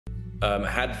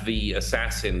Had the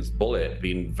assassin's bullet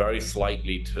been very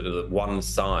slightly to the one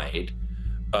side,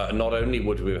 not only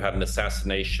would we have had an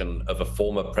assassination of a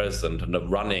former president and a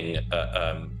running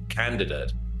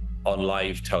candidate on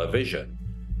live television,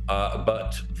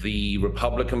 but the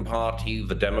Republican Party,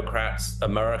 the Democrats,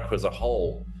 America as a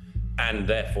whole, and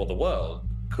therefore the world,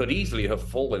 could easily have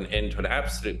fallen into an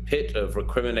absolute pit of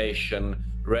recrimination,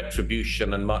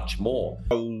 retribution, and much more.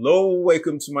 Hello,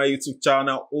 welcome to my YouTube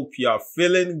channel. Hope you are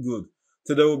feeling good.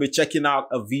 Today we'll be checking out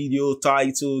a video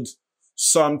titled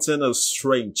Something is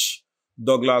Strange.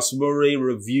 Douglas Murray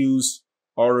reviews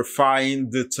horrifying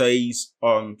details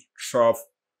on Trump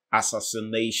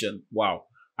assassination. Wow,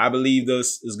 I believe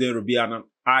this is going to be an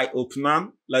eye-opener.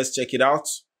 Let's check it out.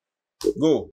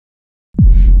 Go.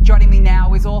 Joining me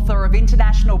now is author of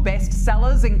international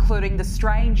bestsellers, including The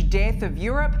Strange Death of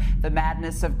Europe, The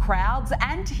Madness of Crowds,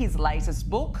 and his latest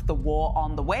book, The War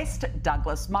on the West,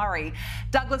 Douglas Murray.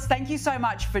 Douglas, thank you so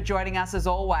much for joining us as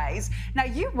always. Now,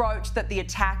 you wrote that the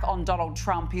attack on Donald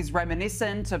Trump is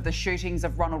reminiscent of the shootings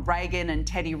of Ronald Reagan and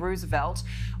Teddy Roosevelt.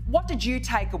 What did you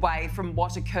take away from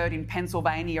what occurred in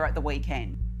Pennsylvania at the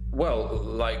weekend? Well,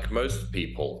 like most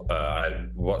people, I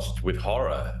watched with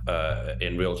horror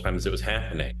in real time as it was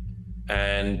happening.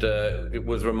 And it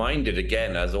was reminded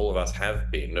again, as all of us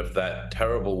have been, of that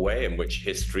terrible way in which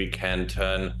history can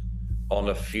turn on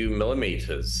a few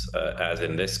millimeters, as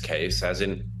in this case, as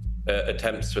in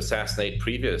attempts to assassinate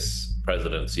previous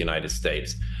presidents of the United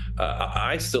States.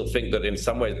 I still think that in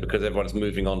some ways, because everyone's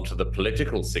moving on to the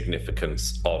political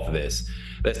significance of this,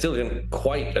 there's still isn't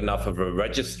quite enough of a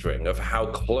registering of how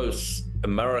close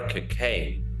America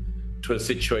came to a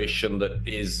situation that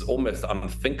is almost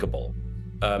unthinkable.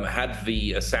 Had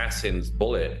the assassin's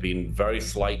bullet been very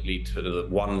slightly to the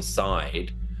one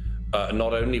side,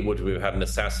 not only would we have had an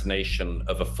assassination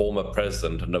of a former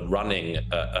president and a running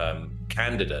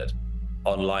candidate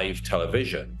on live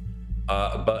television,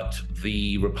 but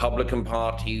the Republican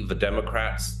Party, the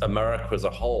Democrats, America as a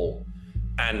whole,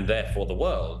 and therefore the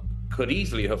world, could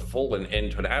easily have fallen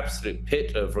into an absolute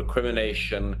pit of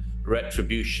recrimination,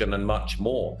 retribution, and much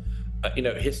more.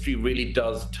 History really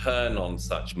does turn on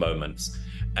such moments.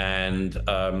 And,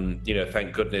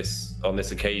 thank goodness on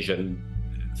this occasion,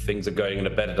 things are going in a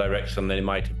better direction than they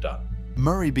might have done.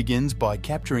 Murray begins by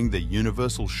capturing the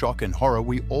universal shock and horror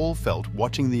we all felt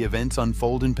watching the events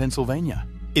unfold in Pennsylvania.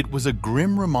 It was a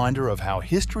grim reminder of how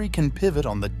history can pivot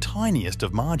on the tiniest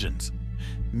of margins,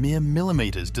 mere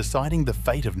millimeters deciding the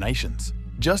fate of nations.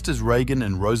 Just as Reagan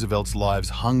and Roosevelt's lives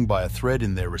hung by a thread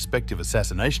in their respective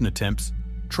assassination attempts,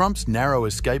 Trump's narrow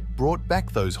escape brought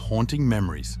back those haunting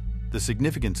memories. The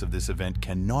significance of this event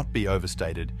cannot be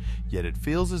overstated, yet it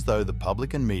feels as though the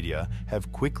public and media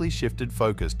have quickly shifted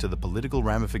focus to the political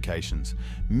ramifications,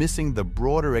 missing the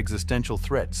broader existential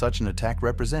threat such an attack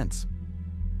represents.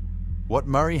 What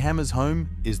Murray hammers home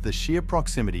is the sheer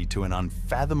proximity to an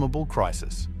unfathomable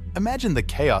crisis. Imagine the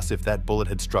chaos if that bullet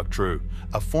had struck true.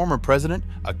 A former president,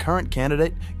 a current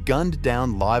candidate, gunned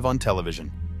down live on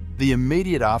television. The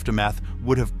immediate aftermath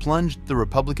would have plunged the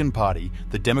Republican Party,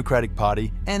 the Democratic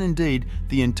Party, and indeed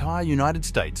the entire United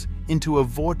States into a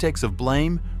vortex of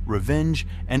blame, revenge,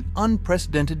 and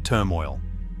unprecedented turmoil.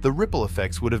 The ripple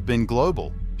effects would have been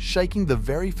global, shaking the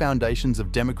very foundations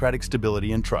of democratic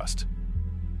stability and trust.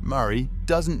 Murray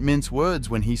doesn't mince words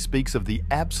when he speaks of the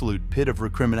absolute pit of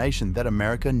recrimination that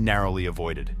America narrowly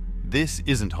avoided. This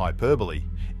isn't hyperbole.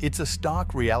 It's a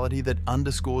stark reality that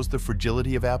underscores the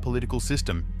fragility of our political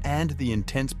system and the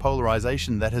intense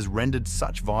polarization that has rendered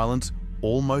such violence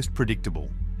almost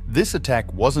predictable. This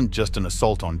attack wasn't just an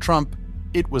assault on Trump,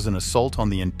 it was an assault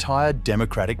on the entire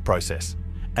democratic process,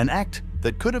 an act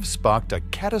that could have sparked a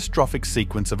catastrophic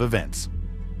sequence of events.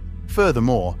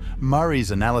 Furthermore,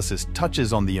 Murray's analysis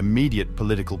touches on the immediate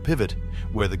political pivot,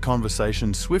 where the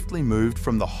conversation swiftly moved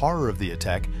from the horror of the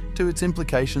attack to its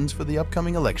implications for the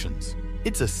upcoming elections.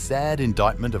 It's a sad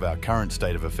indictment of our current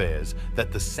state of affairs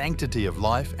that the sanctity of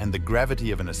life and the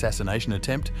gravity of an assassination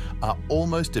attempt are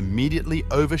almost immediately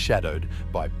overshadowed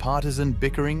by partisan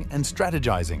bickering and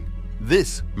strategizing.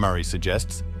 This, Murray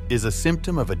suggests, is a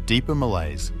symptom of a deeper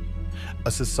malaise.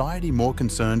 A society more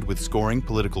concerned with scoring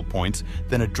political points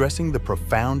than addressing the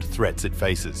profound threats it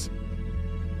faces.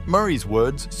 Murray's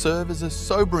words serve as a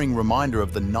sobering reminder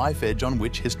of the knife edge on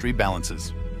which history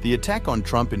balances. The attack on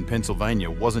Trump in Pennsylvania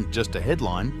wasn't just a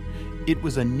headline, it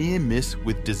was a near miss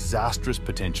with disastrous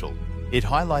potential. It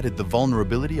highlighted the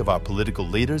vulnerability of our political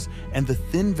leaders and the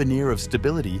thin veneer of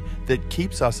stability that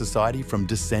keeps our society from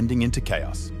descending into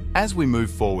chaos. As we move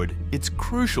forward, it's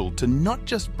crucial to not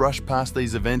just brush past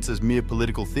these events as mere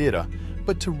political theatre,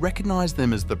 but to recognise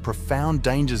them as the profound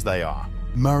dangers they are.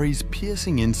 Murray's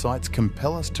piercing insights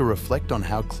compel us to reflect on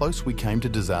how close we came to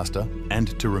disaster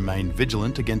and to remain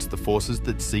vigilant against the forces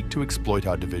that seek to exploit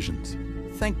our divisions.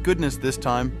 Thank goodness this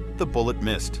time the bullet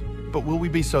missed. But will we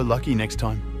be so lucky next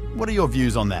time? What are your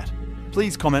views on that?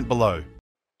 Please comment below.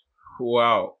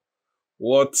 Wow,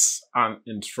 what an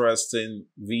interesting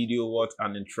video, what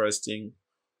an interesting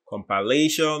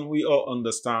compilation. We all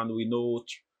understand, we know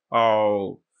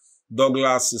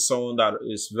Douglas is someone that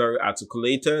is very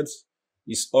articulated.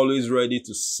 He's always ready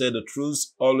to say the truth,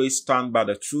 always stand by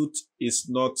the truth, is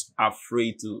not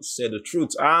afraid to say the truth.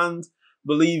 And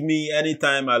believe me,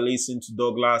 anytime I listen to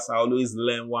Douglas, I always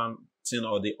learn one thing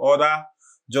or the other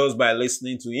just by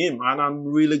listening to him. And I'm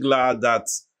really glad that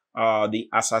the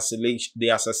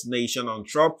assassination on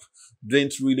Trump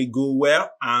didn't really go well,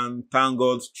 and thank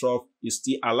God Trump is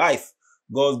still alive.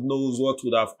 God knows what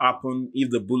would have happened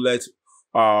if the bullet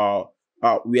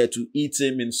were to hit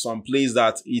him in some place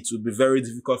that it would be very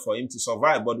difficult for him to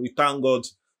survive. But we thank God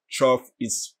Trump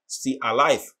is still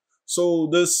alive. So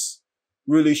this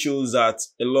really shows that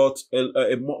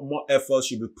more effort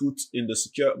should be put in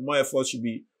the more effort should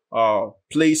be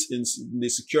placed in the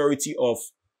security of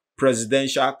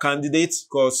presidential candidates,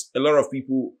 because a lot of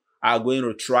people are going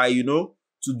to try, to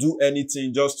do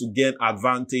anything just to gain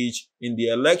advantage in the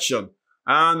election.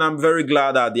 And I'm very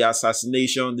glad that the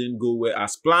assassination didn't go well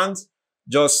as planned,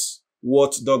 just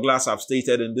what Douglas have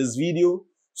stated in this video.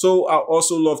 So I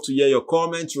also love to hear your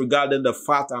comments regarding the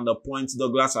fact and the points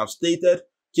Douglas have stated.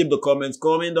 Keep the comments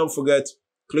coming. Don't forget,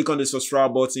 click on the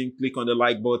subscribe button, click on the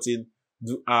like button.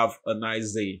 Do have a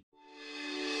nice day.